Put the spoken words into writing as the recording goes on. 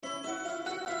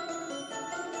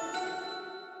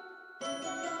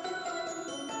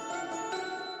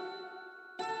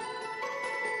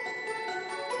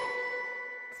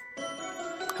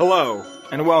Hello,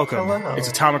 and welcome. Hello. It's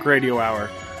Atomic Radio Hour.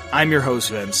 I'm your host,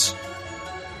 Vince.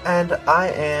 And I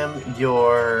am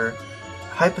your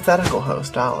hypothetical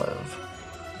host, Olive.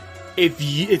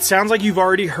 It sounds like you've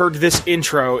already heard this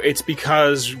intro, it's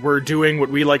because we're doing what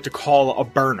we like to call a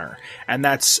burner. And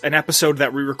that's an episode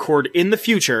that we record in the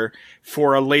future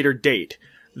for a later date.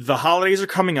 The holidays are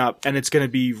coming up, and it's going to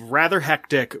be rather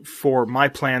hectic for my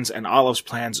plans and Olive's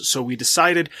plans, so we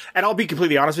decided, and I'll be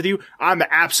completely honest with you, I'm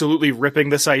absolutely ripping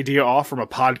this idea off from a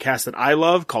podcast that I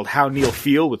love called How Neil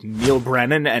Feel with Neil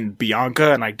Brennan and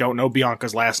Bianca, and I don't know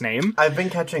Bianca's last name. I've been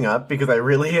catching up because I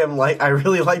really like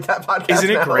that podcast. Isn't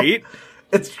it now. great?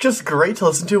 It's just great to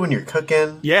listen to when you're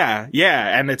cooking. Yeah,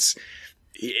 and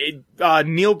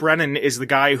Neil Brennan is the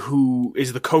guy who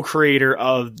is the co-creator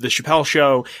of The Chappelle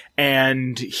Show,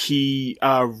 and he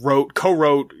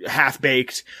co-wrote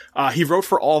Half-Baked. He wrote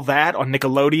for All That on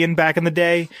Nickelodeon back in the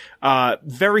day.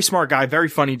 Very smart guy, very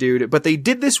funny dude. But they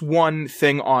did this one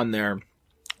thing on there,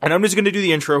 and I'm just going to do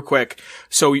the intro quick.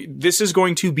 So this is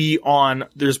going to be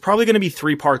there's probably going to be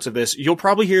 3 parts of this. You'll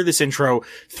probably hear this intro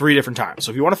 3 different times. So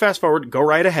if you want to fast forward, go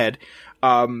right ahead.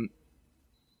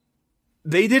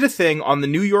 They did a thing on the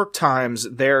New York Times.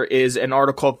 There is an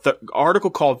article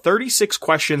called 36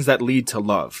 Questions That Lead to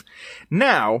Love.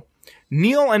 Now,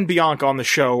 Neil and Bianca on the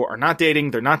show are not dating,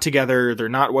 they're not together, they're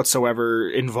not whatsoever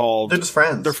involved. They're just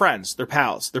friends. They're friends, they're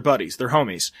pals, they're buddies, they're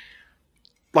homies.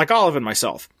 Like Olive and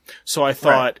myself. So I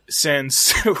thought,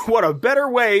 since, what a better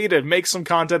way to make some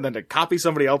content than to copy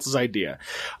somebody else's idea.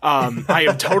 I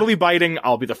am totally biting,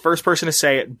 I'll be the first person to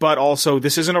say it, but also,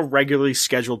 this isn't a regularly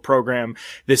scheduled program.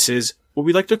 This is what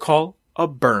we like to call a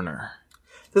burner.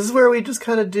 This is where we just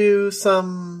kind of do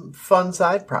some fun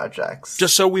side projects.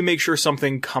 Just so we make sure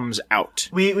something comes out.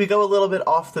 We go a little bit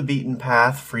off the beaten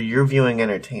path for your viewing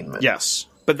entertainment. Yes.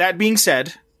 But that being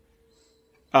said,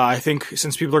 I think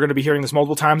since people are going to be hearing this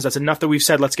multiple times, that's enough that we've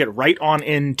said. Let's get right on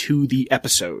into the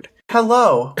episode.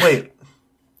 Hello. Wait.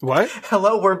 What?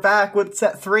 Hello, we're back with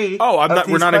set 3. Oh, we're not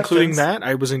questions. including that?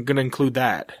 I wasn't going to include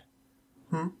that.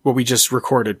 What we just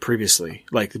recorded previously.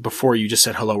 Like, before you just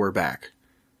said, hello, we're back.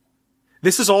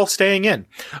 This is all staying in.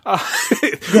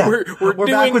 Yeah, we're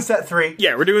back with set 3.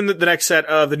 Yeah, we're doing the next set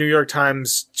of the New York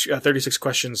Times 36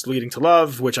 Questions Leading to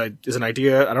Love, which is an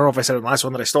idea. I don't know if I said it in the last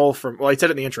one that I stole from, well, I said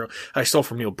it in the intro. I stole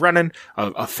from Neil Brennan,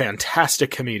 a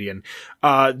fantastic comedian.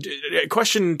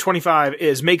 Question 25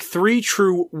 is, make 3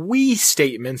 true we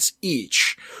statements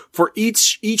each. For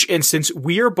each instance,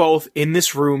 we are both in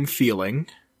this room feeling.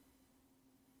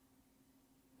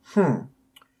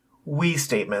 We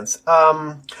statements.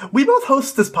 We both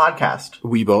host this podcast.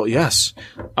 We both, yes.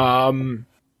 I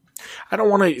don't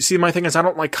want to, see, my thing is I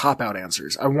don't like cop-out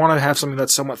answers. I want to have something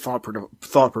that's somewhat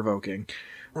thought-provoking.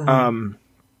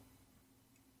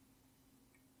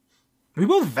 We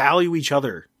both value each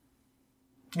other.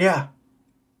 Yeah.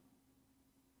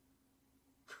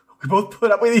 We both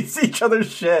put up with each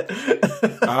other's shit.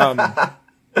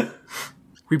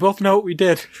 We both know what we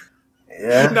did.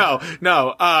 Yeah. No,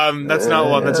 that's not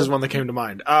one. That's just one that came to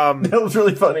mind. That was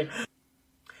really funny.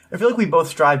 I feel like we both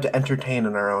strive to entertain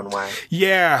in our own way.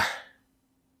 Yeah.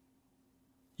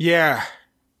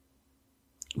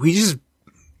 We just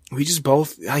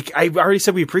both, like, I already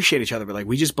said we appreciate each other, but, like,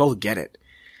 we just both get it.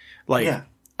 Like, yeah.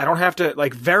 I don't have to,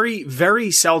 like, very, very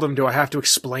seldom do I have to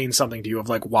explain something to you of,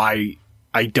 like, why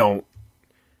I don't.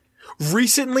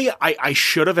 Recently, I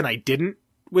should have and I didn't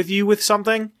with you with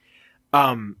something.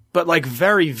 But, like,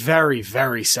 very, very,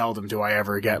 very seldom do I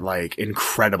ever get, like,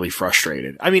 incredibly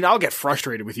frustrated. I mean, I'll get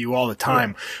frustrated with you all the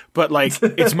time, but, like,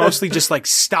 it's mostly just, like,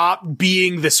 stop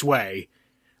being this way.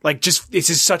 Like, just, this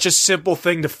is such a simple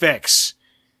thing to fix.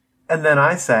 And then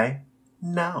I say,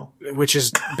 no. Which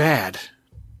is bad.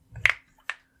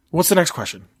 What's the next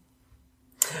question?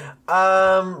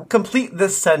 Complete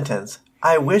this sentence.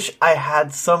 I wish I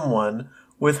had someone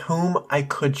with whom I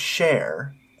could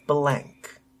share blank.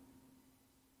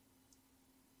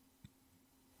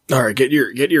 All right, get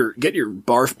your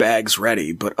barf bags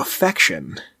ready, but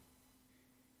affection.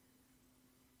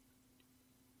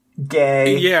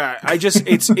 Gay. Yeah,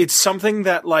 it's something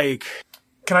that, like.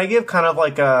 Can I give kind of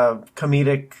like a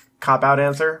comedic cop-out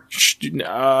answer?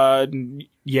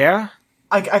 Yeah.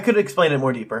 I could explain it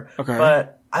more deeper. Okay.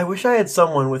 But I wish I had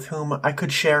someone with whom I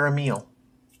could share a meal.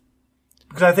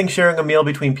 Because I think sharing a meal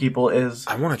between people is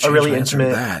a really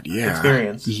intimate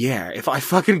experience. Yeah, if I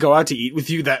fucking go out to eat with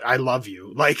you, that I love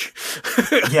you. Like,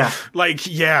 yeah. Like,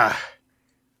 yeah.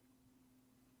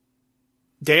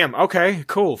 Damn, okay,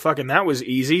 cool. Fucking that was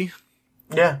easy.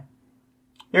 Yeah.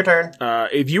 Your turn.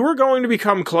 If you were going to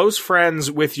become close friends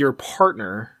with your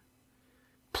partner,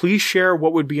 please share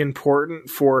what would be important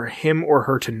for him or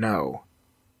her to know.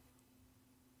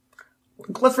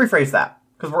 let's rephrase that,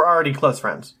 because we're already close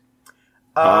friends.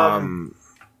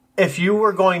 If you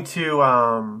were going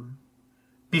to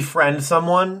befriend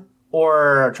someone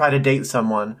or try to date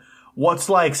someone, what's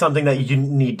like something that you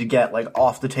need to get like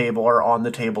off the table or on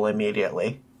the table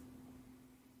immediately?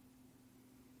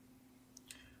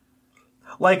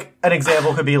 Like, an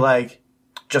example could be like,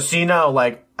 just so you know,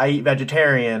 like, I eat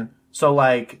vegetarian, so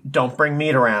like, don't bring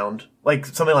meat around. Like,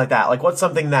 something like that. Like, what's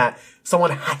something that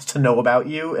someone has to know about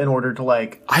you in order to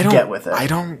like, get with it?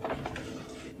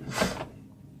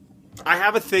 I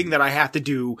have a thing that I have to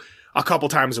do a couple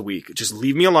times a week. Just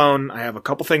leave me alone. I have a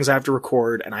couple things I have to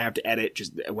record and I have to edit.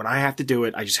 Just when I have to do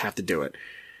it, I just have to do it.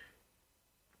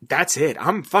 That's it.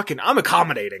 I'm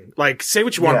accommodating. Like, say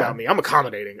what you want about me. I'm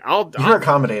accommodating. You're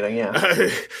accommodating, yeah.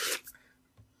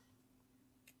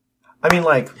 I mean,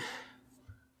 like,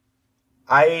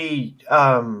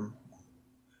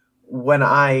 when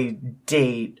I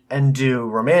date and do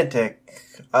romantic,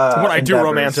 When I do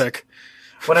romantic,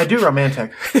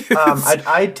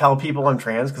 I tell people I'm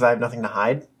trans because I have nothing to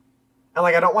hide. And,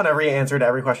 like, I don't want every answer to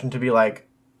every question to be, like,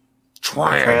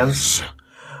 trans.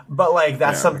 But, like,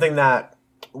 that's something that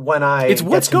when I it's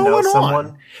what's going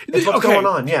on. It's what's going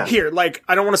on, yeah. Here, like,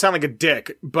 I don't want to sound like a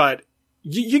dick, but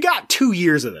you got 2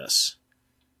 years of this.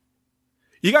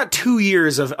 You got 2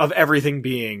 years of everything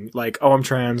being like, oh, I'm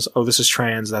trans. Oh, this is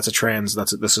trans. That's a trans.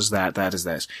 This is that. That is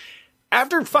this.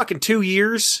 After fucking 2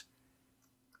 years,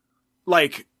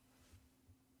 like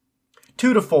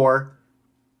 2 to 4.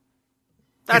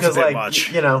 That's because, a bit like,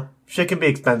 much. You know, shit can be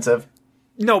expensive.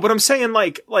 No, but I'm saying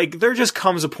like there just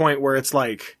comes a point where it's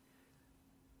like,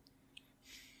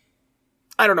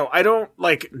 I don't know. I don't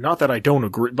like, not that I don't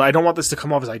agree, but I don't want this to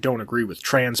come off as I don't agree with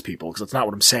trans people, because that's not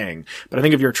what I'm saying. But I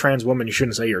think if you're a trans woman, you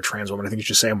shouldn't say you're a trans woman. I think you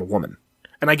should say I'm a woman.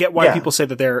 And I get why people say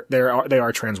that they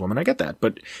are trans women. I get that,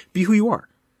 but be who you are.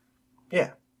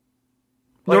 Yeah.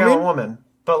 Like, I'm a woman,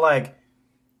 but like,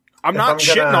 I'm not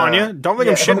shitting on you. Don't think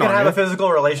I'm shitting on you. If I'm gonna have a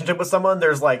physical relationship with someone,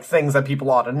 there's like things that people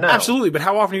ought to know. Absolutely, but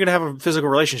how often are you gonna have a physical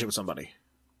relationship with somebody?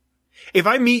 If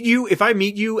I meet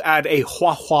you at a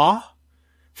hua,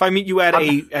 if I meet you at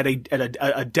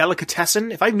a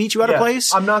delicatessen, if I meet you at a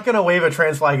place, I'm not gonna wave a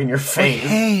trans flag in your face. Like,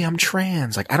 hey, I'm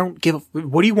trans. Like, I don't give a.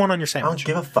 What do you want on your sandwich?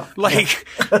 I don't give a fuck. Like,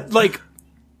 like,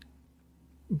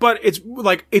 but it's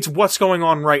like it's what's going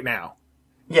on right now.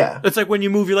 Yeah, it's like when you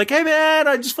move, you're like, hey man,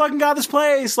 I just fucking got this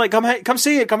place. Like, come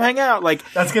see it, come hang out. Like,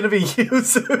 that's gonna be you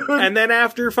soon. And then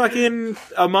after fucking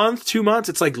a month, 2 months,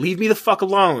 it's like, leave me the fuck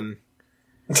alone.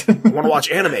 I want to watch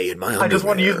anime in my underwear. I just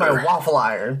want to use my waffle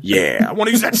iron. Yeah, I want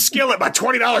to use that skillet, my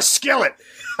 $20 skillet.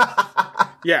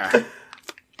 Yeah.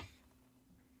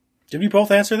 Did we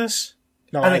both answer this?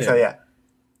 No, I think so. Yeah.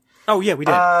 Oh yeah, we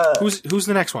did. Who's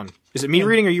the next one? Is it me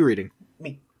reading or you reading?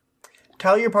 Me.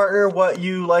 Tell your partner what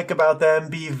you like about them.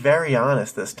 Be very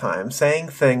honest this time, saying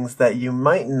things that you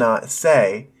might not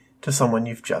say to someone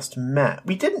you've just met.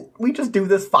 We just do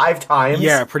this 5 times?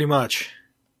 Yeah, pretty much.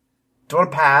 Do you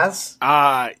want to pass?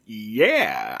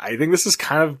 Yeah. I think this is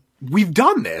kind of... We've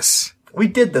done this. We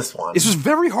did this one. This was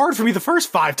very hard for me the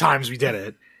first 5 times we did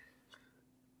it.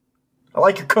 I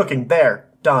like your cooking. There.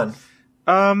 Done.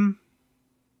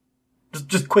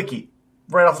 Just quickie.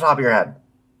 Right off the top of your head.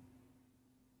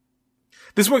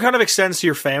 This one kind of extends to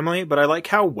your family, but I like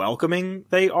how welcoming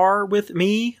they are with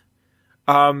me.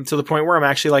 To the point where I'm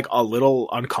actually like a little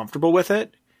uncomfortable with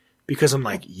it. Because I'm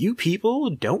like, you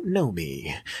people don't know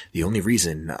me. The only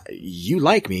reason you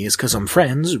like me is because I'm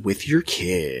friends with your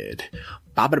kid.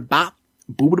 Ba-ba-da-bop,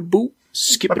 boo-ba-da-boop,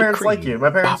 skip-a-da-cream. My parents like you. My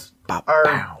parents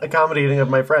are accommodating of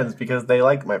my friends because they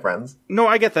like my friends. No,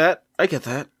 I get that. I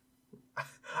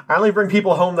only bring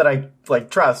people home that I like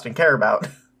trust and care about.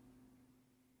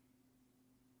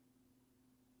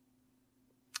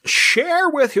 Share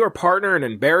with your partner an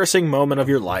embarrassing moment of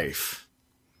your life.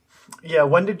 Yeah,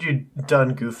 when did you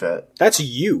done goof it? That's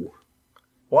you.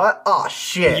 What? Oh,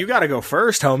 shit. You gotta go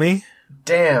first, homie.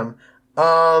 Damn.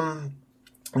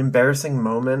 Embarrassing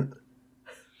moment.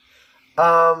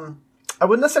 I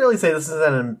wouldn't necessarily say this is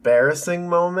an embarrassing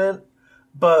moment,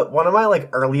 but one of my like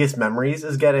earliest memories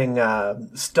is getting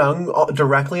stung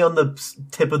directly on the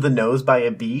tip of the nose by a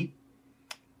bee.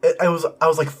 I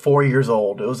was like 4 years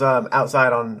old. It was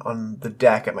outside on the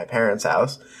deck at my parents'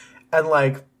 house, and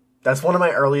like that's one of my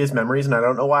earliest memories, and I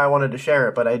don't know why I wanted to share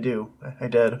it, but I do. I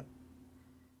did.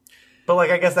 But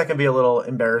like I guess that can be a little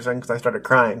embarrassing because I started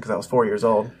crying because I was 4 years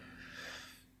old.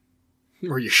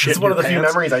 Were you shitting? It's one of the few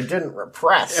memories I didn't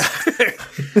repress.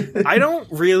 I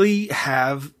don't really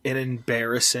have an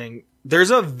embarrassing...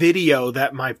 There's a video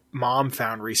that my mom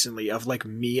found recently of like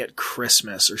me at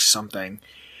Christmas or something.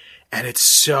 And it's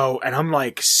so... And I'm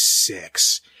like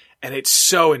 6. and it's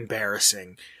so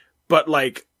embarrassing. But,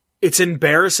 like, it's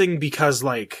embarrassing because,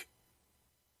 like,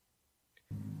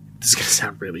 this is gonna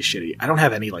sound really shitty. I don't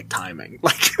have any, like, timing.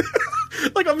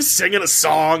 Like, I'm singing a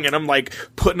song, and I'm, like,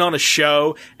 putting on a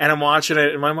show, and I'm watching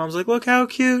it, and my mom's like, look how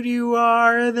cute you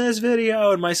are in this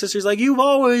video, and my sister's like, you've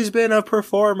always been a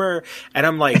performer, and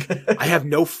I'm like, I have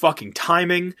no fucking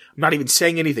timing, I'm not even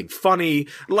saying anything funny,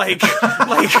 like,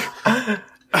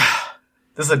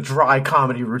 this is a dry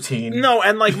comedy routine. No,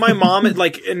 and, like, my mom,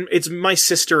 like, and it's my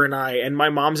sister and I, and my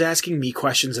mom's asking me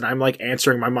questions, and I'm, like,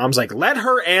 answering. My mom's like, let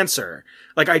her answer.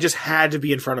 Like, I just had to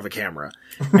be in front of a camera.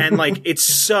 And, like, it's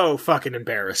so fucking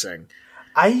embarrassing.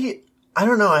 I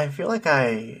don't know, I feel like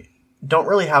I don't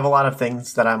really have a lot of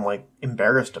things that I'm, like,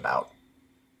 embarrassed about.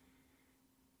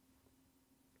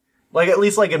 Like, at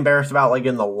least, like, embarrassed about, like,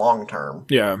 in the long term.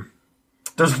 Yeah.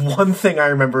 There's one thing I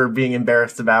remember being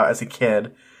embarrassed about as a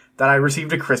kid, that I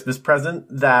received a Christmas present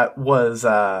that was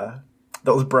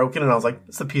broken, and I was like,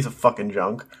 "It's a piece of fucking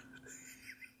junk."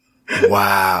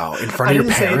 Wow! In front of your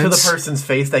parents? I didn't say it to the person's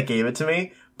face that gave it to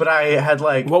me, but I had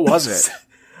like, what was it?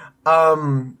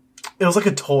 It was like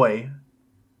a toy.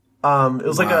 It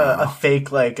was like a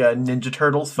fake like a Ninja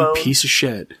Turtles phone. You piece of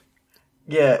shit.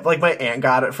 Yeah, like my aunt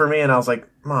got it for me, and I was like,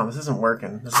 "Mom, this isn't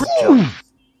working. This is junk."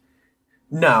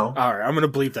 No. All right, I'm gonna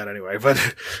bleep that anyway, but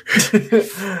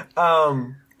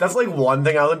that's, like, one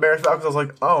thing I was embarrassed about, because I was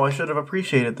like, oh, I should have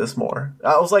appreciated this more.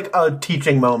 That was, like, a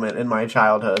teaching moment in my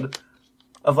childhood.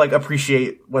 Of, like,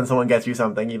 appreciate when someone gets you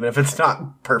something, even if it's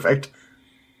not perfect.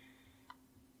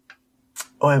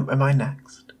 Oh, am I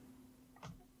next?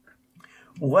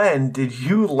 When did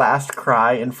you last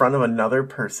cry in front of another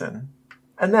person?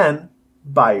 And then,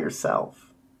 by yourself?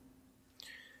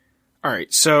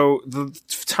 Alright, so the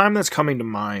time that's coming to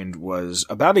mind was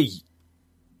about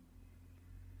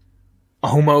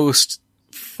almost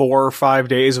 4 or 5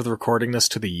 days of recording this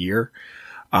to the year.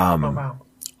 Oh, wow.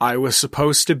 I was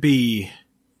supposed to be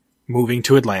moving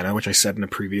to Atlanta, which I said in a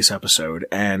previous episode,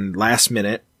 and last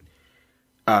minute,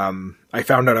 I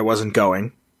found out I wasn't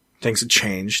going. Things had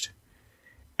changed.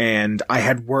 And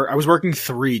I was working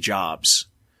 3 jobs.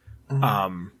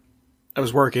 Mm-hmm. I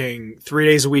was working 3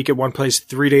 days a week at one place,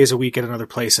 3 days a week at another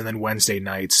place, and then Wednesday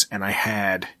nights, and I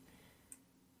had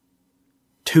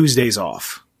Tuesdays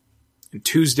off. And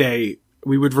Tuesday,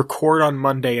 we would record on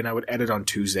Monday and I would edit on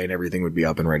Tuesday and everything would be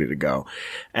up and ready to go.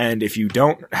 And if you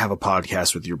don't have a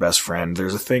podcast with your best friend,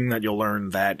 there's a thing that you'll learn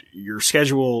that your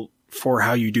schedule for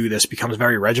how you do this becomes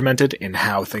very regimented in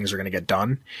how things are going to get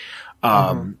done.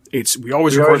 We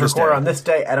always record on this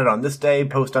day, edit on this day,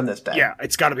 post on this day. Yeah,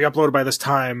 it's got to be uploaded by this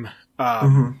time.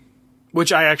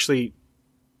 Which I actually,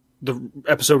 the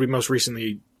episode we most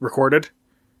recently recorded,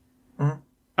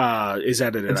 is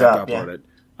edited. I've uploaded it.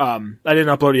 I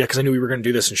didn't upload it yet because I knew we were going to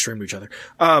do this and stream to each other.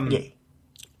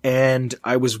 And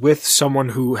I was with someone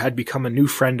who had become a new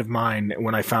friend of mine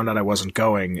when I found out I wasn't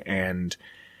going, and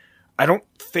I don't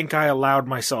think I allowed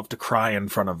myself to cry in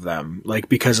front of them, like,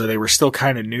 because they were still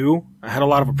kind of new. I had a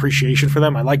lot of appreciation for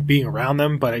them. I liked being around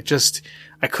them, but I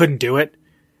couldn't do it.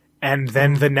 And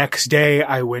then the next day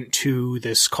I went to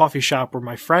this coffee shop where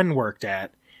my friend worked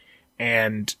at,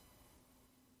 and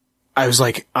I was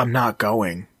like, I'm not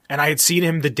going. And I had seen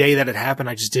him the day that it happened.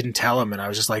 I just didn't tell him. And I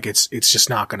was just like, it's just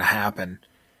not going to happen.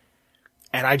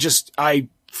 And I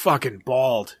fucking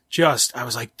bawled. I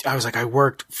was like, I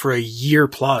worked for a year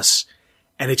plus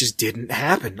and it just didn't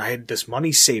happen. I had this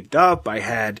money saved up. I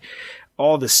had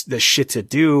all this shit to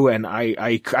do. And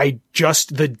I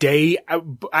just the day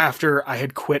after I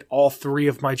had quit all 3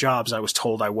 of my jobs, I was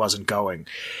told I wasn't going.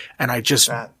 And I just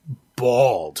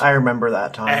bawled. I remember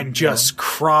that time. And just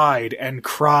cried and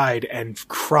cried and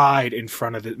cried in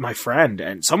front of my friend,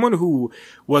 and someone who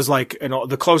was like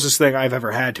the closest thing I've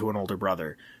ever had to an older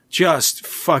brother. Just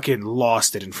fucking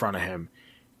lost it in front of him.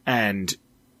 And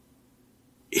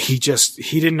he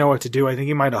didn't know what to do. I think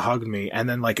he might have hugged me. And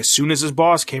then, like, as soon as his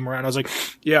boss came around, I was like,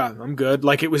 yeah, I'm good.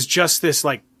 Like, it was just this,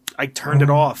 like, I turned it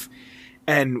off.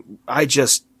 And I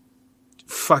just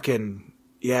fucking,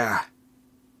 yeah.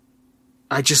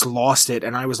 I just lost it,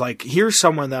 and I was like, here's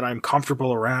someone that I'm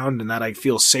comfortable around and that I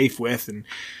feel safe with, and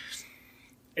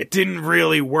it didn't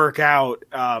really work out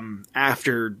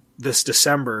after this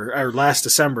December, or last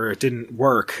December. It didn't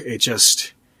work. It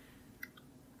just...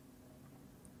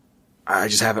 I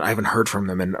haven't heard from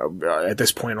them in, at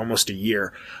this point, almost a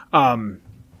year. And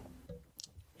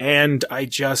it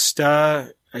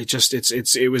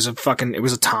was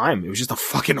a time. It was just a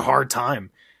fucking hard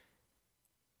time.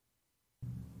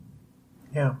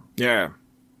 Yeah. Yeah.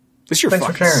 This year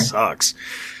fucking sucks.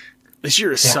 This year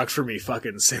has sucked for me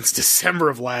fucking since December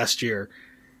of last year.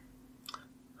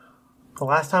 The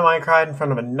last time I cried in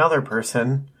front of another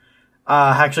person,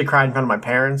 I actually cried in front of my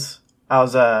parents. I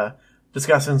was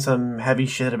discussing some heavy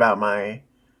shit about my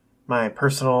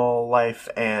personal life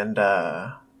and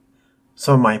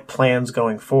some of my plans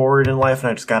going forward in life, and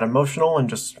I just got emotional and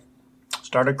just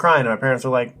started crying. And my parents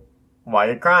were like, "Why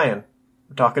are you crying?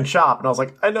 We're talking shop." And I was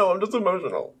like, "I know, I'm just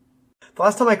emotional." The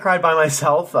last time I cried by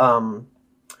myself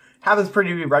happens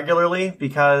pretty regularly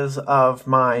because of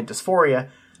my dysphoria.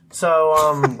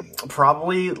 So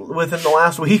probably within the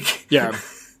last week. Yeah.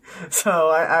 So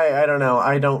I don't know.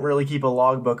 I don't really keep a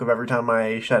logbook of every time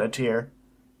I shed a tear.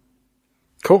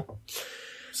 Cool.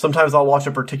 Sometimes I'll watch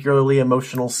a particularly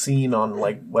emotional scene on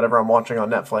like whatever I'm watching on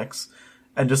Netflix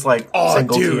and just like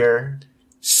single tear.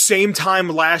 Same time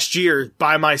last year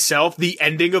by myself, the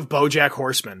ending of BoJack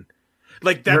Horseman.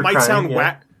 Like that might sound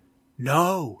whack.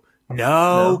 No.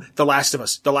 The Last of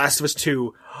Us. The Last of Us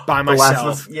 2 by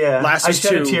myself. I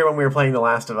shed a tear when we were playing The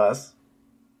Last of Us.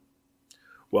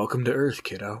 Welcome to Earth,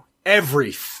 kiddo.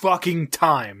 Every fucking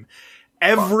time.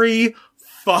 Every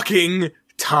fucking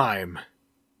time.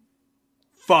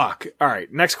 Fuck. All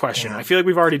right, next question. I feel like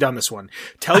we've already done this one.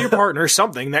 Tell your partner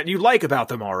something that you like about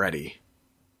them already.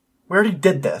 We already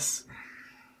did this.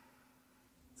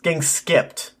 It's getting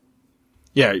skipped.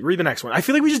 Yeah, read the next one. I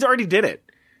feel like we just already did it.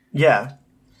 Yeah.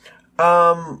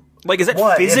 Like, is it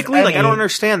physically? Like, I don't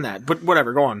understand that. But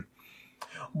whatever, go on.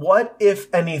 What,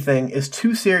 if anything, is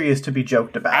too serious to be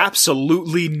joked about?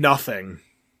 Absolutely nothing.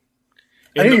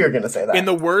 I knew you were going to say that. In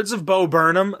the words of Bo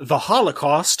Burnham, the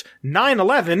Holocaust,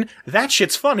 9/11, that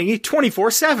shit's funny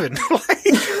 24/7.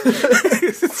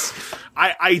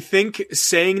 I think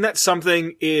saying that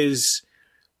something is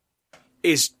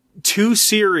too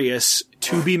serious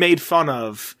to be made fun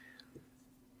of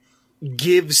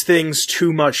gives things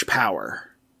too much power.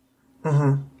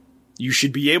 Mm-hmm. You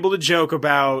should be able to joke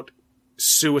about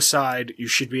suicide. You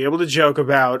should be able to joke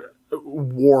about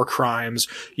war crimes.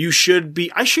 I should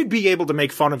be able to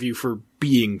make fun of you for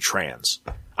being trans.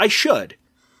 I should.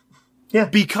 Yeah.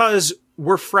 Because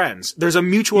we're friends. There's a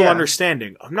mutual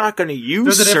understanding. I'm not going to use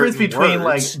There's a difference certain between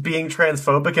words. like being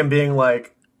transphobic and being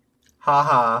like,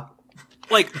 haha.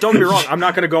 Like, don't get me wrong. I'm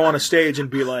not going to go on a stage and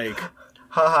be like,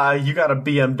 haha, you got a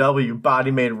BMW, body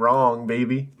made wrong,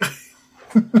 baby.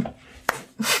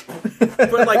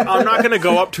 But, like, I'm not going to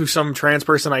go up to some trans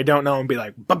person I don't know and be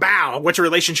like, "Bow, what's your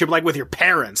relationship like with your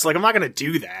parents?" Like, I'm not going to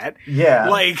do that. Yeah.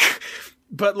 Like,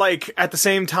 but, like, at the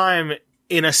same time,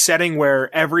 in a setting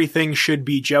where everything should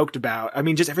be joked about, I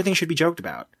mean, just everything should be joked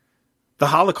about. The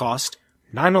Holocaust,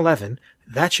 9/11,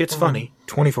 that shit's funny,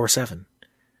 24/7.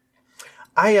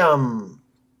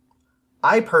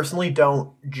 I personally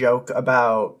don't joke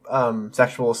about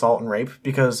sexual assault and rape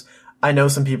because I know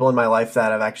some people in my life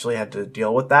that have actually had to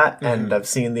deal with that, and I've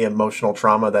seen the emotional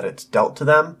trauma that it's dealt to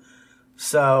them.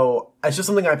 So it's just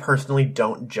something I personally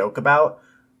don't joke about.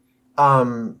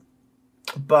 But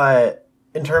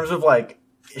in terms of like,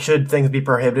 should things be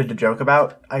prohibited to joke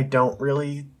about? I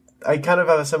kind of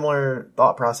have a similar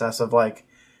thought process of like,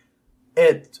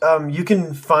 you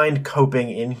can find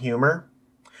coping in humor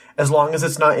as long as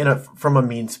it's not from a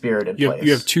mean-spirited place.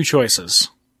 You have two choices.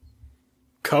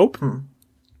 Cope?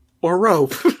 Or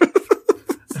rope.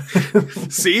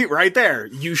 See, right there.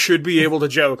 You should be able to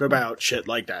joke about shit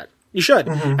like that. You should.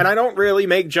 Mm-hmm. And I don't really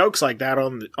make jokes like that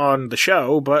on the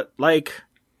show, but, like,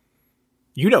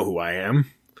 you know who I am.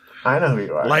 I know who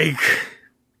you are. Like,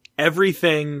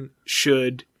 everything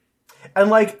should...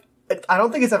 And, like, I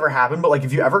don't think it's ever happened, but, like,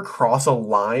 if you ever cross a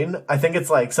line, I think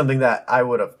it's, like, something that I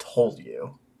would have told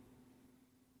you.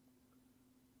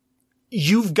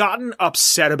 You've gotten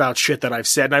upset about shit that I've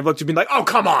said, and I've looked at you and been like, "Oh,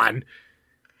 come on."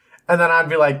 And then I'd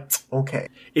be like, okay.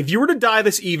 If you were to die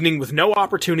this evening with no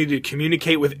opportunity to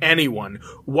communicate with anyone,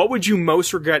 what would you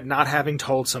most regret not having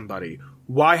told somebody?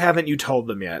 Why haven't you told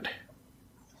them yet?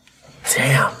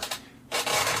 Damn.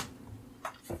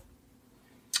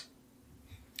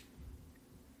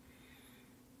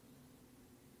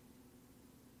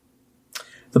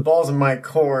 The ball's in my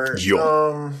court.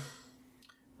 Yo.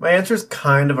 My answer is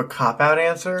kind of a cop-out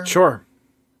answer. Sure.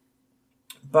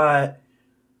 But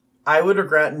I would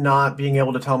regret not being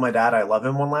able to tell my dad I love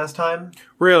him one last time.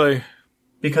 Really?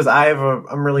 Because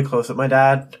I'm really close with my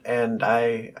dad, and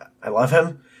I love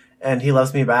him, and he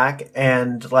loves me back,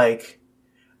 and, like,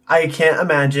 I can't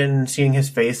imagine seeing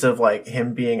his face of, like,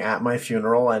 him being at my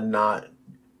funeral and not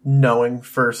knowing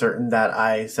for certain that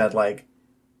I said, like,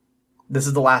 this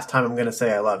is the last time I'm going to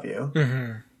say I love you.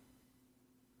 Mm-hmm.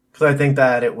 Because I think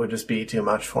that it would just be too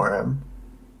much for him.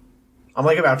 I'm,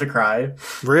 like, about to cry.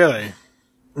 Really?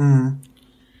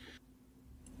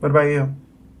 What about you?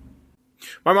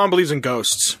 My mom believes in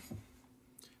ghosts.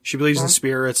 She believes in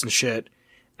spirits and shit.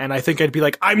 And I think I'd be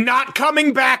like, I'm not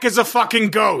coming back as a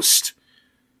fucking ghost.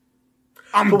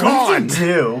 I'm gone. What did you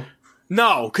do?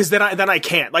 No, because then I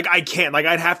can't. Like, I can't. Like,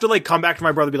 I'd have to, like, come back to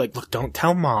my brother and be like, look, don't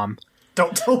tell mom.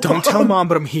 Don't Don't tell mom,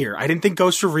 but I'm here. I didn't think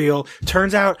ghosts were real.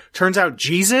 Turns out,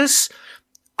 Jesus,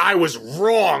 I was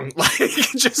wrong. Like,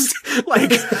 just,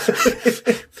 like,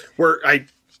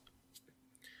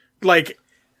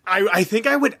 I think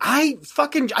I would, I just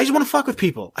want to fuck with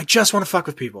people. I just want to fuck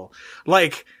with people.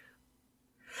 Like,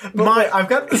 I've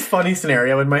got this funny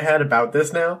scenario in my head about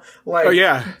this now. Like, oh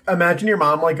yeah. Imagine your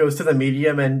mom, like, goes to the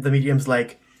medium and the medium's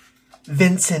like,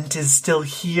 Vincent is still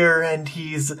here and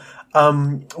he's,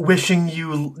 wishing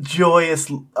you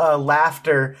joyous,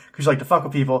 laughter because you like to fuck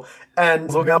with people. And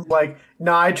I'm like,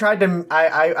 no, I tried to,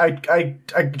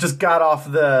 I just got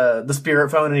off the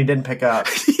spirit phone and he didn't pick up.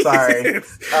 Sorry.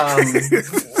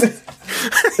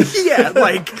 Yeah,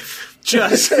 like,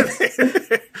 just,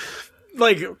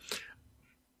 like,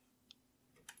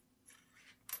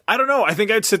 I don't know. I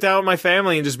think I'd sit down with my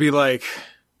family and just be like,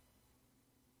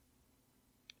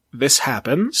 this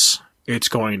happens. It's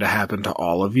going to happen to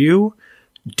all of you.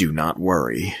 Do not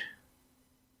worry.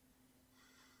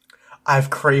 I've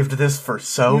craved this for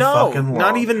so fucking long.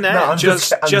 Not even that. No, I'm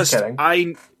just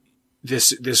kidding.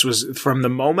 This was from the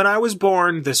moment I was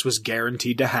born, this was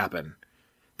guaranteed to happen.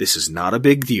 This is not a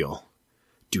big deal.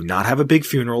 Do not have a big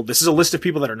funeral. This is a list of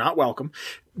people that are not welcome,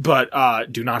 but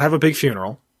do not have a big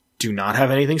funeral. Do not have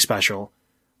anything special.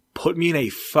 Put me in a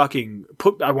fucking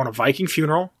I want a Viking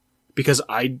funeral because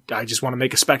I just want to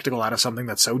make a spectacle out of something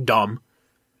that's so dumb.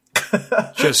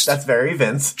 That's very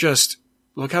Vince. Just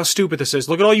look how stupid this is.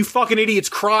 Look at all you fucking idiots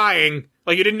crying.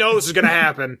 Like you didn't know this was going to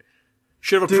happen.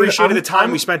 Should have appreciated the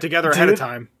time we spent together ahead of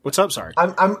time. What's up? Sorry.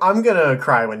 I'm gonna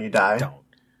cry when you die. Don't.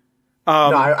 No,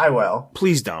 I will.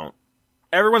 Please don't.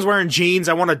 Everyone's wearing jeans.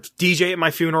 I want to DJ at my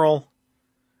funeral.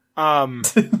 I can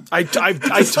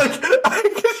just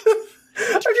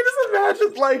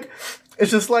imagine, like,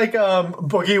 it's just like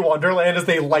Boogie Wonderland as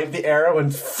they light the arrow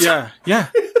and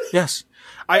yes.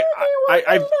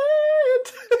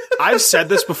 I've said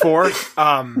this before, and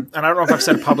I don't know if I've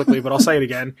said it publicly, but I'll say it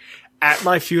again. At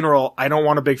my funeral, I don't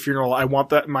want a big funeral. I want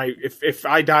that if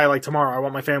I die like tomorrow, I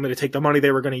want my family to take the money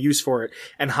they were going to use for it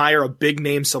and hire a big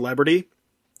name celebrity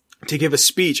to give a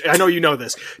speech. I know you know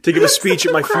this, to give a speech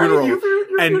at my funeral.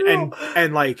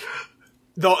 And like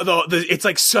the it's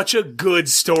like such a good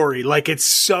story. Like it's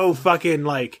so fucking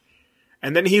like,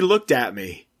 and then he looked at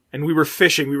me and we were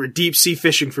fishing. We were deep sea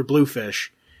fishing for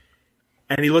bluefish.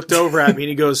 And he looked over at me and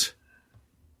he goes,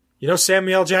 you know,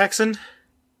 Samuel Jackson?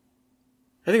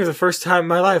 I think it was the first time in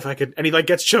my life I could, and he like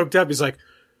gets choked up. He's like,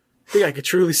 I think I could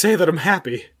truly say that I'm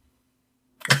happy.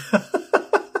 I'm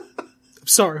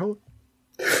sorry. Hold on.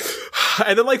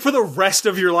 And then, like, for the rest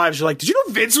of your lives, you're like, did you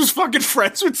know Vince was fucking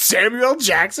friends with Samuel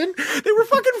Jackson? They were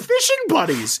fucking fishing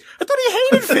buddies. I thought he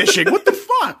hated fishing. What the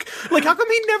fuck? Like, how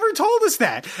come he never told us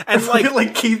that? And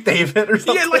like Keith David or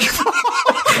something. Yeah, like,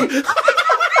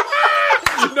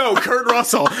 no, Kurt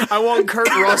Russell. I want Kurt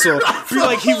Russell.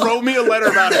 Like, he wrote me a letter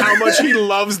about how much he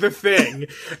loves The Thing.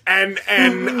 And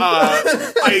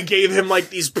I gave him, like,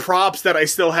 these props that I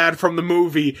still had from the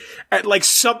movie. And, like,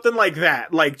 something like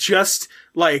that. Like, just,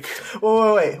 like...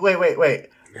 Wait.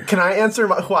 Can I answer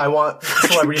who I want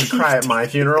celebrity to cry at my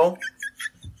funeral?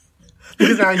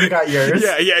 Because now you got yours.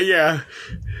 Yeah.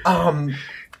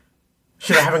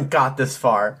 Shit, I haven't got this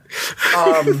far.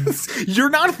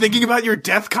 You're not thinking about your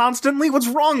death constantly? What's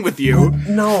wrong with you?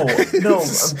 No, I'm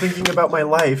thinking about my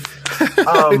life.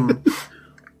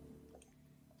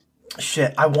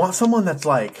 Shit, I want someone that's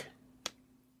like...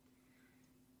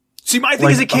 See, my thing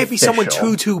is it can't be someone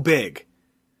too big.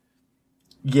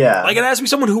 Yeah. Like, it has to be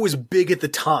someone who was big at the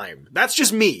time. That's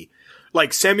just me.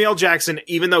 Like, Samuel Jackson,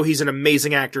 even though he's an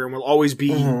amazing actor and will always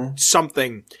be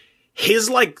something, his,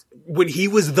 like, when he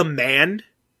was the man,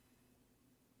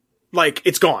 like,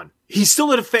 it's gone. He's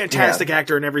still a fantastic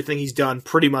actor in everything he's done,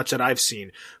 pretty much, that I've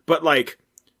seen. But, like,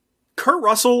 Kurt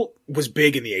Russell was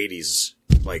big in the 80s.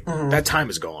 Like, that time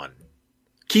is gone.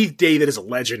 Keith David is a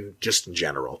legend, just in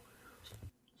general.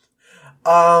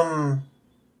 I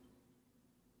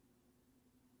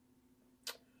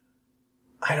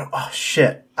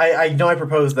know I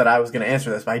proposed that I was going to answer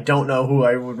this, but I don't know who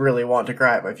I would really want to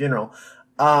cry at my funeral.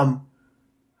 Can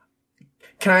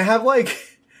I have, like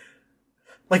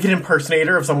an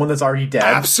impersonator of someone that's already dead?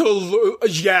 Absolutely.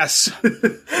 Yes.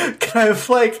 Can I have,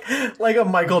 like a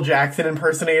Michael Jackson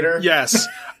impersonator? Yes.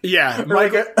 Yeah.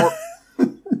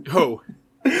 Who?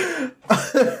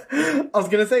 I was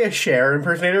gonna say a Cher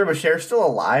impersonator, but Cher's still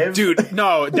alive. Dude,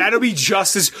 no, that'll be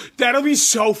that'll be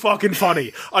so fucking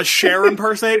funny. A Cher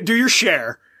impersonator? Do your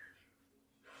Cher.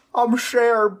 I'm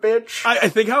Cher, bitch. I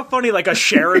think how funny like a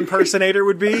Cher impersonator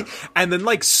would be, and then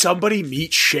like somebody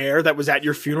meets Cher that was at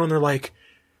your funeral, and they're like,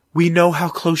 "We know how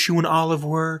close you and Olive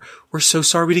were. We're so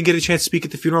sorry we didn't get a chance to speak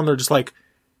at the funeral." And they're just like,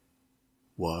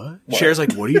 "What?" Cher's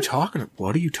like, "What are you talking?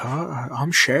 What are you talking?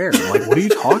 I'm Cher. I'm like, what are you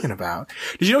talking about?"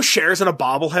 Did you know Cher's in a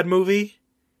bobblehead movie?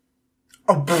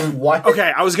 Oh, what?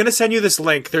 Okay, I was gonna send you this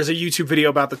link. There's a YouTube video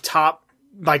about the top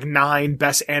like 9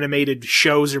 best animated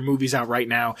shows or movies out right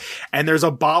now, and there's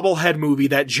a bobblehead movie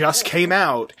that just came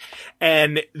out,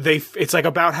 and it's like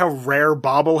about how rare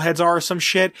bobbleheads are or some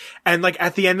shit, and like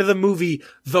at the end of the movie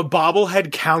the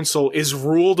bobblehead council is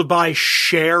ruled by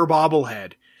Cher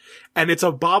bobblehead, and it's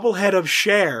a bobblehead of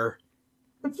Cher.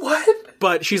 What?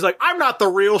 But she's like, "I'm not the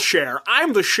real Cher.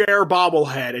 I'm the Cher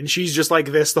bobblehead." And she's just like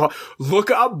this. Look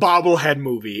up bobblehead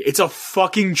movie. It's a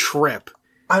fucking trip.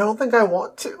 I don't think I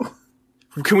want to.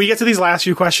 Can we get to these last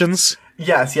few questions?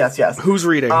 Yes. Who's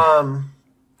reading?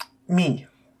 Me.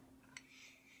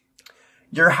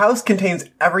 Your house contains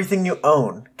everything you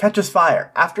own. Catches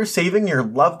fire. After saving your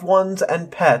loved ones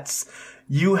and pets,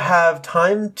 you have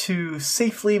time to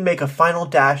safely make a final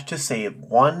dash to save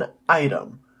one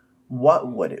item. What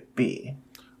would it be?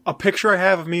 A picture I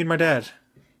have of me and my dad.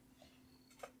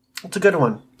 It's a good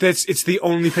one. It's the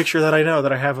only picture that I know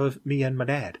that I have of me and my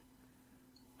dad.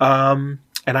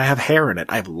 And I have hair in it.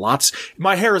 I have lots.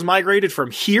 My hair is migrated from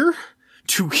here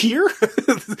to here,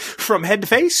 from head to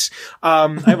face. I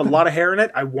have a lot of hair in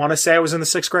it. I want to say I was in the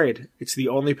 6th grade. It's the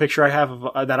only picture I have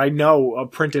of, that I know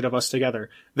printed of us together.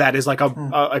 That is like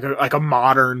a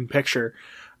modern picture.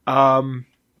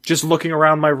 Just looking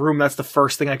around my room, that's the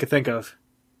first thing I could think of.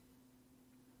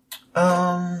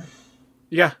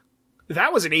 Yeah.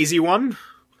 That was an easy one.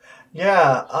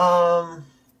 Yeah,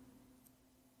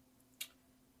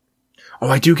 Oh,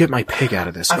 I do get my pig out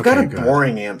of this. I've got a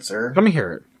boring answer. Let me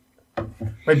hear it.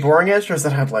 My boring answer is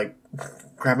that I'd, like,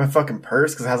 grab my fucking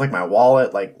purse, because it has, like, my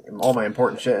wallet, like, all my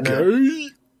important shit in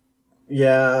it.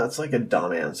 Yeah, it's like a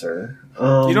dumb answer.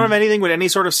 You don't have anything with any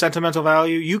sort of sentimental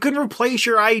value? You can replace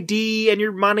your ID and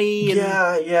your money. And...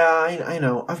 Yeah, I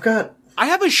know. I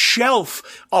have a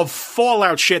shelf of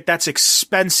Fallout shit that's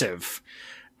expensive.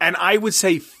 And I would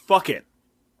say, fuck it.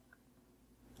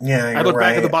 Yeah, I look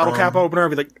back at the bottle cap opener and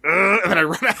be like, ugh, and then I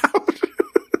run out.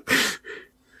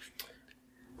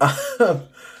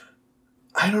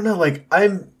 I don't know, like,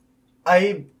 I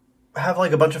have,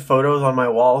 like, a bunch of photos on my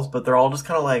walls, but they're all just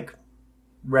kind of, like,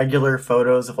 regular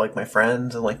photos of, like, my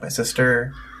friends and, like, my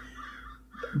sister.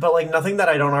 But, like, nothing that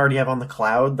I don't already have on the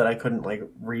cloud that I couldn't, like,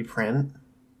 reprint.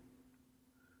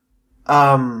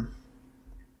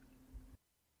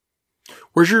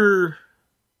 Where's your...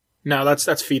 No,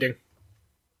 that's feeding.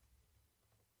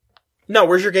 No,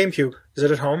 where's your GameCube? Is it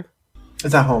at home?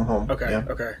 It's at home. Okay, yeah.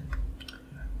 Okay.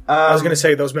 I was going to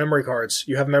say, those memory cards.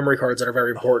 You have memory cards that are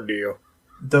very important to you.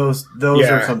 Those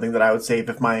are something that I would save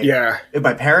if my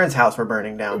parents' house were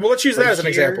burning down. Well, let's use that as an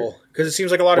example, because it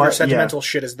seems like a lot of your sentimental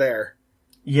shit is there.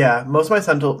 Yeah, most of my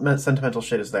sentimental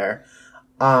shit is there.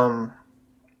 In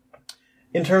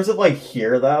terms of, like,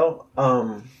 here, though,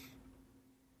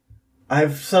 I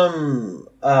have some,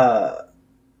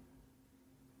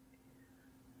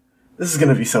 this is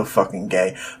gonna be so fucking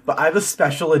gay, but I have a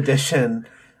special edition,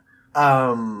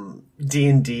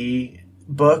 D&D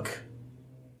book.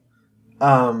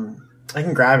 I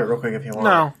can grab it real quick if you want.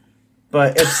 No.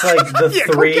 But it's like the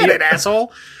yeah, 3... Go get it,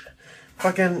 asshole!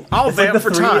 Fucking... I'll vamp like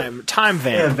for time. Time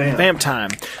vamp. Yeah, vamp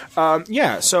time.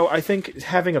 So I think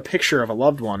having a picture of a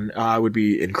loved one would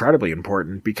be incredibly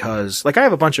important, because, like, I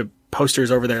have a bunch of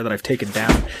posters over there that I've taken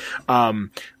down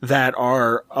that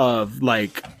are of,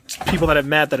 like, people that I've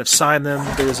met that have signed them.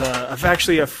 There's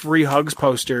actually a free hugs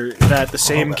poster that the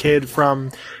same kid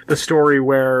from the story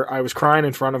where I was crying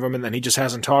in front of him and then he just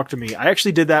hasn't talked to me. I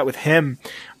actually did that with him.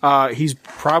 He's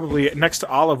probably next to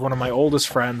Olive, one of my oldest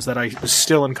friends that I was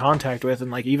still in contact with.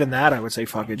 And, like, even that I would say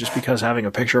fuck it, just because having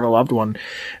a picture of a loved one,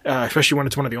 especially when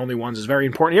it's one of the only ones, is very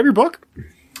important. You have your book?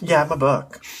 Yeah, I have my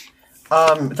book.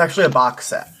 It's actually a box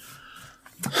set.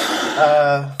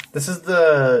 This is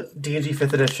the D&D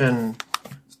 5th edition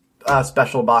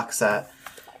special box set,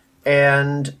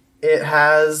 and it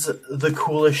has the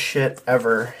coolest shit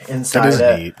ever inside it.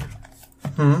 That is neat.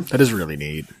 That is really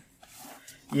neat.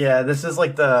 Yeah, this is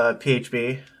like the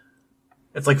PHB.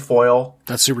 It's like foil.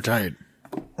 That's super tight.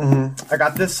 I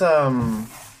got this, I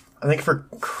think for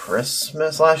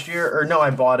Christmas last year, or no,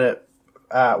 I bought it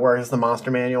where is the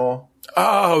Monster Manual.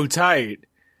 Oh, tight.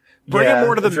 Bring it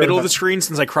more to the middle of the screen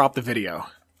since I cropped the video.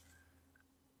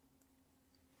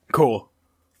 Cool.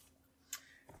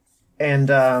 And,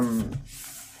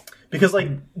 because, like,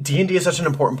 D&D is such an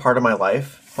important part of my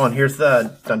life. Hold on, here's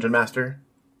the Dungeon Master.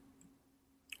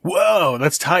 Whoa,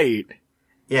 that's tight.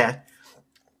 Yeah.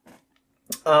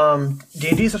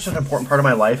 D&D is such an important part of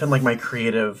my life and, like, my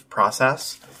creative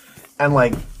process. And,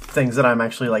 like, things that I'm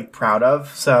actually, like, proud of.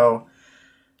 So,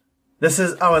 this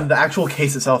is... Oh, and the actual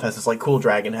case itself has this, like, cool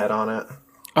dragon head on it.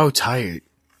 Oh, tight.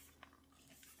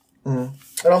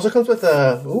 It also comes with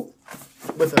a... Ooh,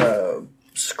 with a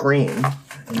screen.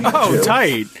 Oh,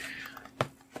 tight.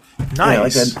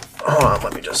 Nice. Yeah, like hold on,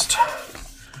 let me just...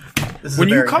 When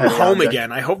you come home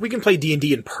again, I hope we can play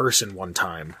D&D in person one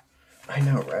time. I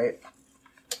know, right?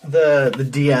 The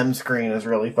DM screen is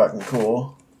really fucking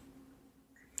cool.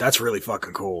 That's really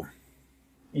fucking cool.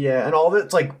 Yeah, and all of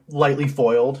it's, like, lightly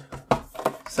foiled.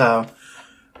 So,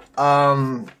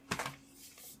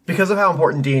 because of how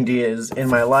important D&D is in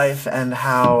my life and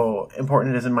how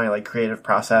important it is in my, like, creative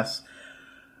process,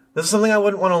 this is something I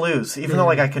wouldn't want to lose. Even though,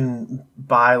 like, I can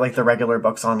buy, like, the regular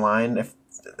books online, if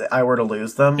I were to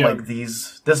lose them, like,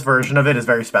 this version of it is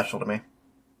very special to me.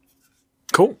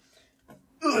 Cool.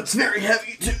 Ooh, it's very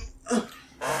heavy, too.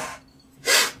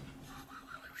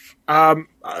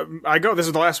 I go. This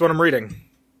is the last one I'm reading.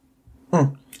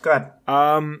 Go ahead.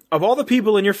 Of all the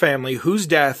people in your family, whose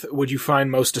death would you find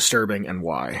most disturbing and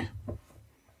why?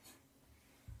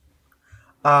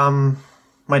 My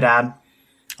dad.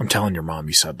 I'm telling your mom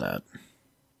you said that.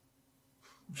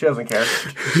 She doesn't care.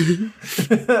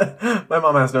 My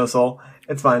mom has no soul.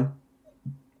 It's fine.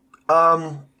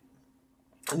 No,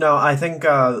 I think,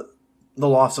 the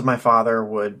loss of my father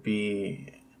would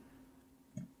be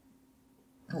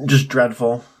just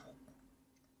dreadful.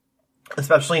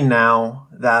 Especially now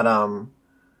that, I'm,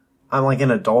 like, an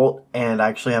adult and I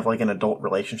actually have, like, an adult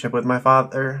relationship with my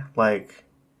father. Like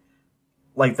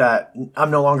that, I'm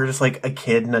no longer just, like, a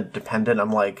kid and a dependent.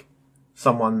 I'm, like,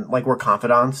 someone, like, we're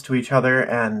confidants to each other,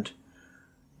 and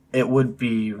it would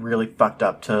be really fucked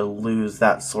up to lose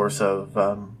that source of,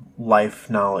 life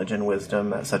knowledge and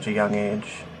wisdom at such a young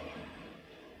age.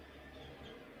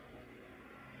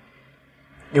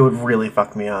 It would really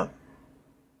fuck me up.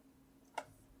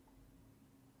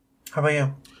 How about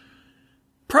you?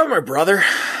 Probably my brother.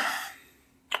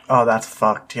 Oh, that's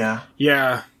fucked, yeah.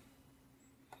 Yeah.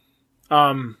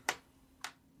 How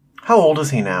old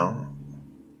is he now?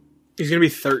 He's gonna be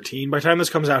 13. By the time this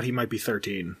comes out, he might be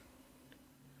 13.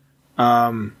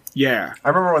 Yeah. I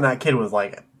remember when that kid was,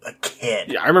 like, a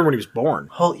kid. Yeah, I remember when he was born.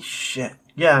 Holy shit.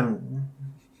 Yeah.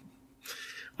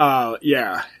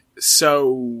 Yeah.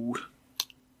 So...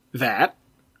 that.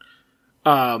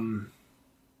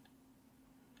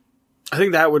 I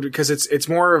think that would, because it's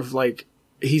more of, like,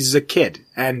 he's a kid,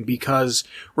 and because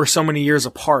we're so many years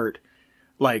apart,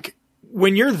 like,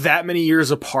 when you're that many years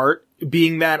apart,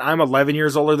 being that I'm 11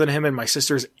 years older than him and my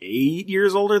sister's 8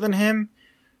 years older than him,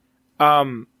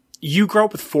 you grow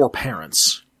up with 4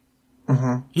 parents.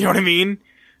 Mm-hmm. You know what I mean?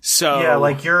 So yeah,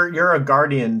 like, you're a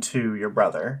guardian to your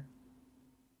brother.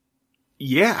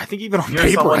 Yeah, I think even on you're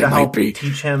paper I might be.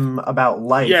 Teach him about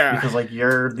life, because, like,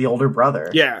 you're the older brother.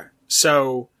 Yeah,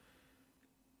 so...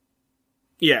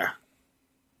 yeah.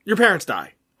 Your parents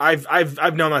die. I've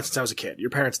known that since I was a kid. Your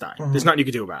parents die. Mm-hmm. There's nothing you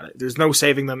can do about it. There's no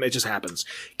saving them. It just happens.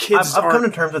 Kids I've come to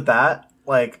terms with that.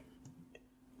 Like,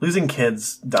 losing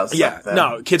kids does something.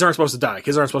 No, kids aren't supposed to die.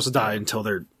 Kids aren't supposed to die until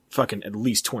they're fucking at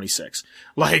least 26.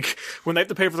 Like, when they have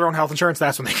to pay for their own health insurance,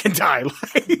 that's when they can die.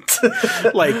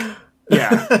 Like,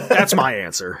 yeah, that's my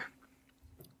answer.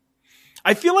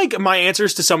 I feel like my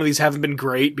answers to some of these haven't been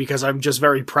great because I'm just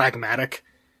very pragmatic.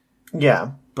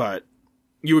 Yeah. But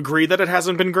you agree that it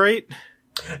hasn't been great?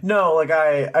 No, like,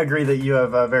 I agree that you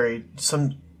have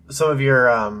some of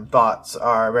your thoughts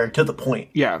are very to the point.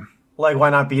 Yeah. Like,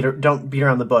 why not don't beat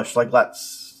around the bush? Like,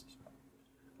 this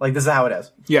is how it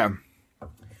is. Yeah.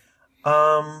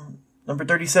 Number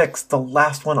 36, the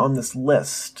last one on this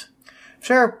list.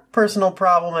 Share a personal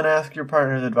problem and ask your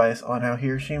partner's advice on how he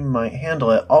or she might handle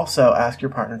it. Also, ask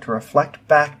your partner to reflect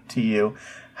back to you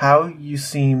how you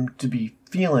seem to be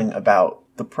feeling about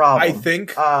the problem. I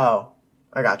think... Oh,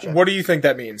 I got you. What do you think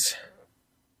that means?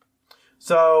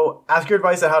 So, ask your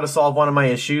advice on how to solve one of my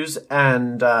issues,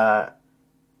 and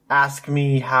ask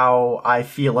me how I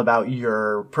feel about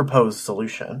your proposed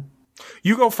solution.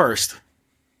 You go first.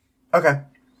 Okay.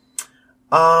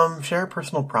 Share a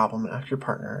personal problem and ask your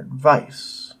partner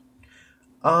advice.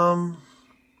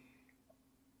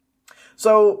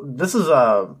 So this is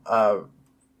a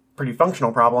pretty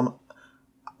functional problem.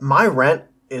 My rent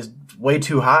is way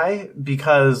too high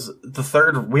because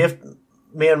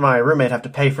me and my roommate have to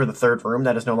pay for the third room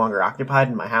that is no longer occupied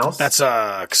in my house. That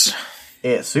sucks.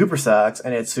 It super sucks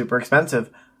and it's super expensive.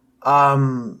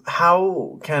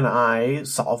 How can I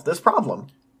solve this problem?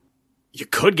 You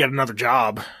could get another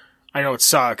job. I know it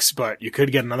sucks, but you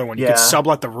could get another one. You could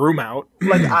sublet the room out.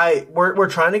 Like we're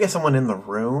trying to get someone in the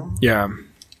room. Yeah.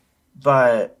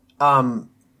 But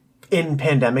in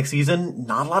pandemic season,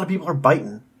 not a lot of people are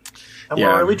biting. And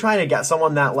we're really trying to get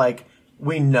someone that like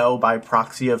we know by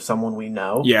proxy of someone we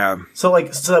know. Yeah. So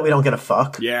that we don't get a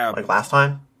fuck. Yeah. Like last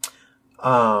time.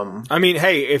 I mean,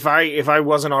 hey, if I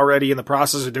wasn't already in the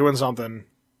process of doing something,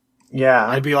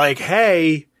 I'd be like,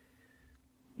 hey.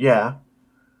 Yeah.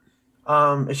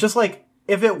 It's just like,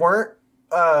 if it weren't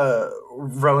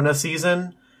Rona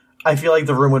season, I feel like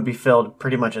the room would be filled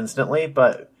pretty much instantly,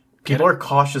 but people are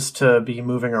cautious to be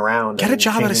moving around. Get a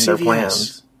job at a CVS.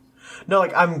 Plans. No,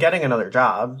 like, I'm getting another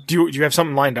job. Do you have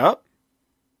something lined up?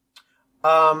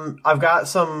 I've got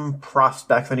some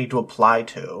prospects I need to apply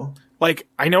to. Like,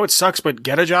 I know it sucks, but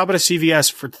get a job at a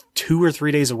CVS for 2 or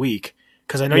 3 days a week,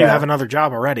 because I know you have another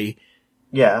job already.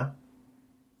 Yeah.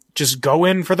 Just go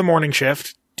in for the morning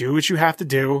shift, do what you have to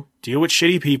do, deal with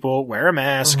shitty people, wear a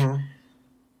mask, and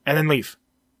then leave.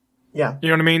 Yeah. You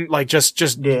know what I mean? Like, just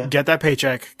get that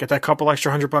paycheck, get that couple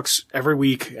extra $100 every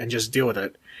week, and just deal with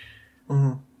it.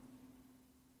 Mm-hmm.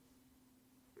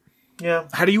 Yeah.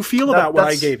 How do you feel about what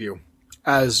I gave you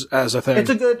as a thing? It's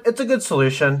a good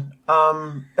solution.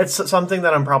 It's something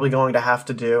that I'm probably going to have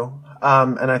to do.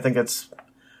 And I think it's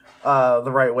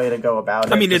the right way to go about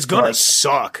it. I mean, it's gonna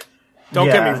suck. Don't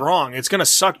get me wrong. It's gonna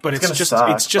suck, but it's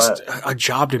just a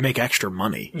job to make extra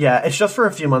money. Yeah, it's just for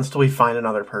a few months till we find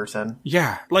another person.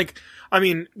 Yeah, like, I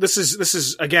mean, this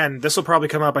is again, this will probably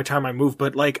come out by the time I move,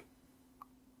 but like,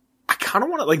 I kind of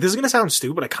want to, like, this is gonna sound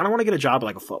stupid. I kind of want to get a job at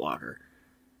like a Foot Locker.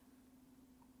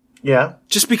 Yeah,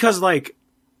 just because, like,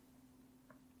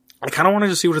 I kind of want to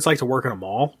just see what it's like to work in a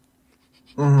mall.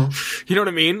 Mm-hmm. You know what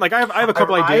I mean? Like, I have a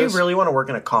couple ideas. I really want to work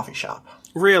in a coffee shop.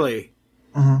 Really?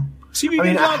 Mm-hmm.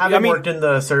 I haven't worked in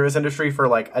the service industry for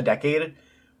like a decade.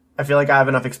 I feel like I have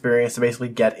enough experience to basically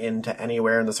get into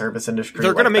anywhere in the service industry.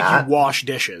 They're going to make you wash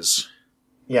dishes.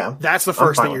 Yeah. That's the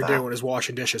first thing you're doing is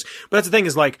washing dishes. But that's the thing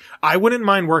is, like, I wouldn't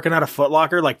mind working at a Foot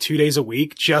Locker like 2 days a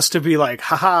week just to be like,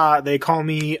 haha, they call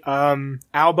me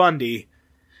Al Bundy.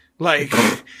 Like,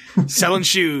 selling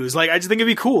shoes. Like, I just think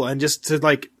it'd be cool. And just to,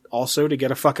 like, also to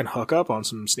get a fucking hookup on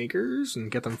some sneakers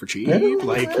and get them for cheap.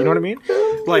 Like, you know what I mean?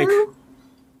 Like,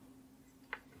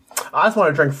 I just want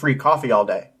to drink free coffee all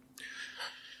day.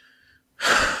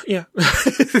 Yeah.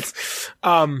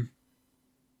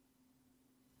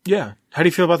 Yeah. How do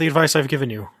you feel about the advice I've given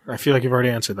you? I feel like you've already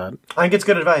answered that. I think it's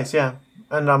good advice, yeah.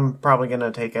 And I'm probably going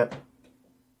to take it.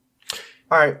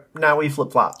 All right, now we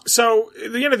flip-flop. So,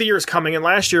 the end of the year is coming, and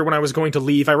last year when I was going to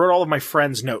leave, I wrote all of my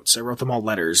friends' notes. I wrote them all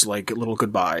letters, like little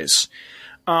goodbyes.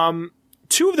 2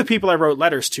 of the people I wrote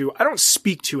letters to, I don't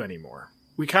speak to anymore.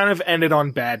 We kind of ended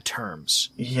on bad terms.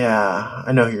 Yeah,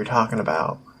 I know who you're talking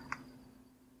about.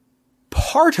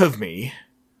 Part of me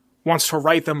wants to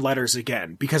write them letters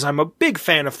again, because I'm a big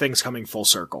fan of things coming full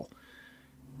circle.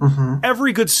 Mm-hmm.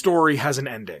 Every good story has an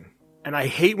ending. And I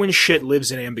hate when shit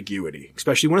lives in ambiguity,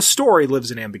 especially when a story lives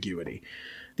in ambiguity.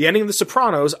 The ending of The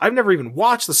Sopranos, I've never even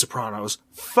watched The Sopranos.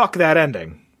 Fuck that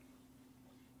ending.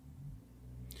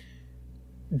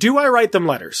 Do I write them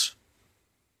letters?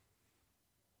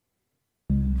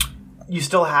 You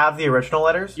still have the original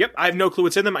letters? Yep, I have no clue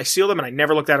what's in them. I seal them and I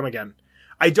never looked at them again.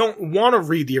 I don't want to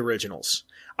read the originals.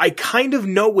 I kind of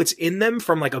know what's in them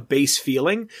from like a base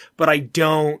feeling, but I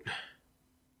don't...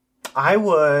 I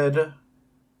would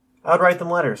write them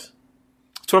letters.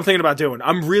 That's what I'm thinking about doing.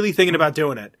 I'm really thinking about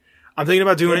doing it. I'm thinking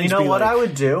about doing it. You know what I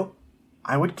would do?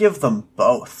 I would give them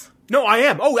both. No, I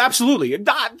am. Oh, absolutely.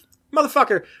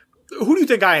 Motherfucker, who do you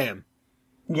think I am?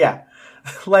 Yeah.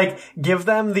 Like, give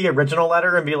them the original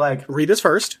letter and be like... Read this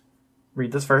first.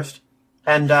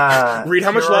 And, read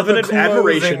how much love and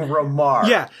admiration. Remarks.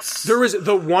 Yeah. There was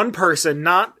the one person,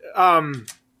 not,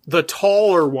 the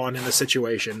taller one in the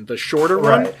situation, the shorter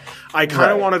one. I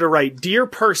kind of wanted to write, "Dear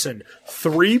person,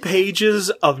 3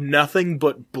 pages of nothing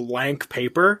but blank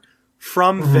paper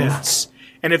from Vince."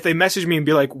 And if they message me and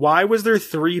be like, "Why was there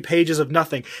 3 pages of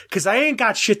nothing?" Because I ain't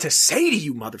got shit to say to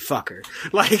you, motherfucker.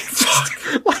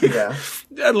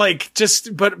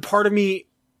 But part of me,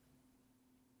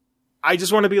 I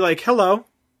just want to be like, "Hello.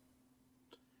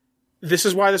 This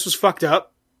is why this was fucked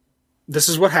up. This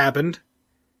is what happened.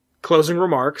 Closing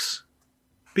remarks.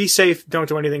 Be safe. Don't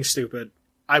do anything stupid.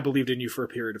 I believed in you for a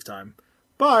period of time.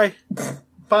 Bye."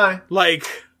 Bye. Like,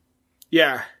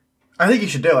 yeah. I think you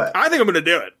should do it. I think I'm going to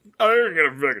do it. I'm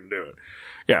going to fucking do it.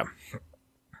 Yeah.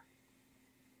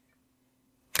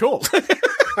 Cool.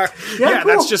 Yeah, cool.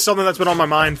 That's just something that's been on my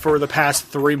mind for the past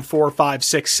 3, 4, 5,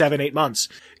 6, 7, 8 months.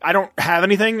 I don't have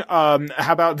anything. How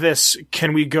about this?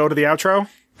 Can we go to the outro?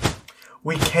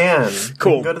 We can.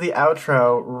 Cool. We can go to the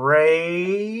outro.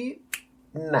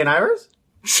 Shane Ivers?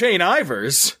 Shane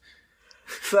Ivers?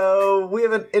 So, we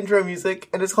have an intro music,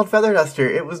 and it's called Feather Duster.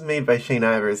 It was made by Shane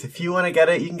Ivers. If you want to get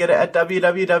it, you can get it at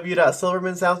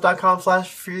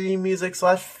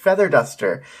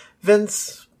www.silvermansounds.com/freemusic/featherduster.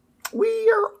 Vince,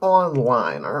 we are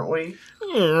online, aren't we?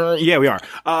 Yeah, we are.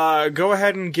 Go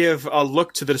ahead and give a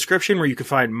look to the description where you can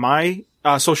find my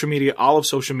social media, Olive's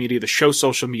social media, the show's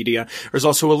social media. There's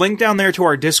also a link down there to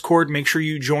our Discord. Make sure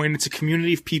you join. It's a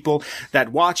community of people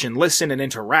that watch and listen and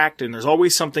interact, and there's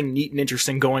always something neat and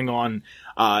interesting going on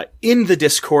in the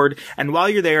Discord. And while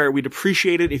you're there, we'd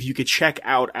appreciate it if you could check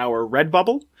out our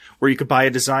Redbubble, where you could buy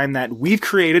a design that we've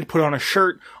created, put on a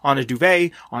shirt, on a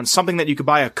duvet, on something that you could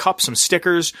buy, a cup, some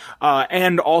stickers,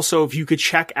 and also if you could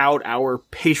check out our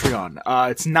Patreon.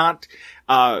 It's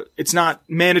not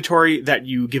mandatory that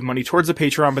you give money towards the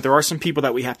Patreon, but there are some people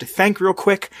that we have to thank real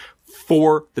quick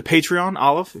for the Patreon.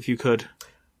 Olive, if you could.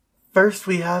 First,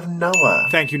 we have Noah.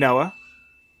 Thank you, Noah.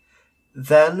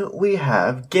 Then we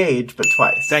have Gage, but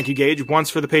twice. Thank you, Gage. Once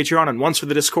for the Patreon and once for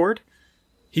the Discord.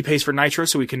 He pays for Nitro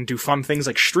so we can do fun things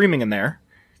like streaming in there.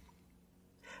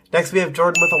 Next, we have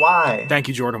Jordan with a Y. Thank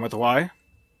you, Jordan with a Y.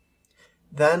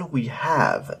 Then we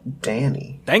have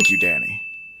Danny. Thank you, Danny.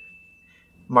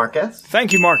 Marcus.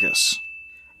 Thank you, Marcus.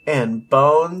 And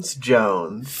Bones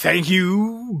Jones. Thank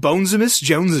you, Bonesimus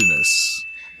Jonesinus.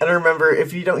 And remember,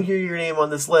 if you don't hear your name on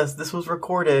this list, this was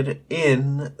recorded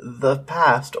in the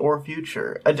past or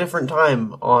future. A different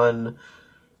time on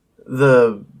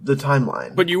the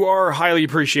timeline. But you are highly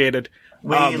appreciated.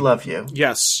 We love you.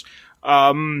 Yes.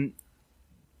 I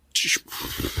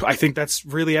think that's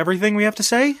really everything we have to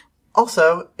say.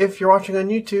 Also, if you're watching on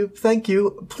YouTube, thank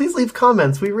you. Please leave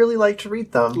comments. We really like to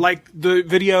read them. Like the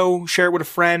video, share it with a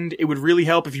friend. It would really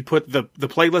help if you put the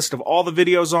playlist of all the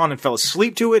videos on and fell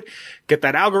asleep to it. Get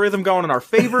that algorithm going in our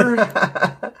favor.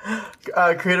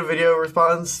 Create a video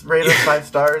response, rate us 5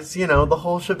 stars, you know, the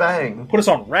whole shebang. Put us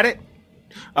on Reddit.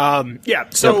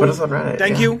 So put us on Reddit.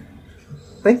 Thank you.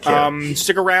 Thank you.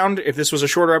 Stick around if this was a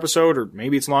shorter episode, or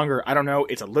maybe it's longer. I don't know.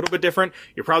 It's a little bit different.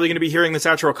 You're probably going to be hearing this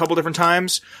outro a couple different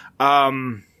times.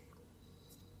 Bye.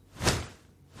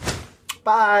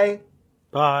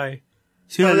 Bye.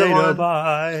 See you later.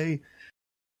 Bye.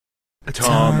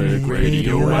 Atomic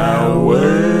Radio Hour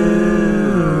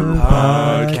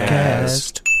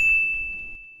Podcast.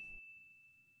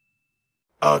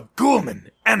 A Ghoulman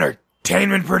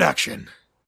Entertainment production.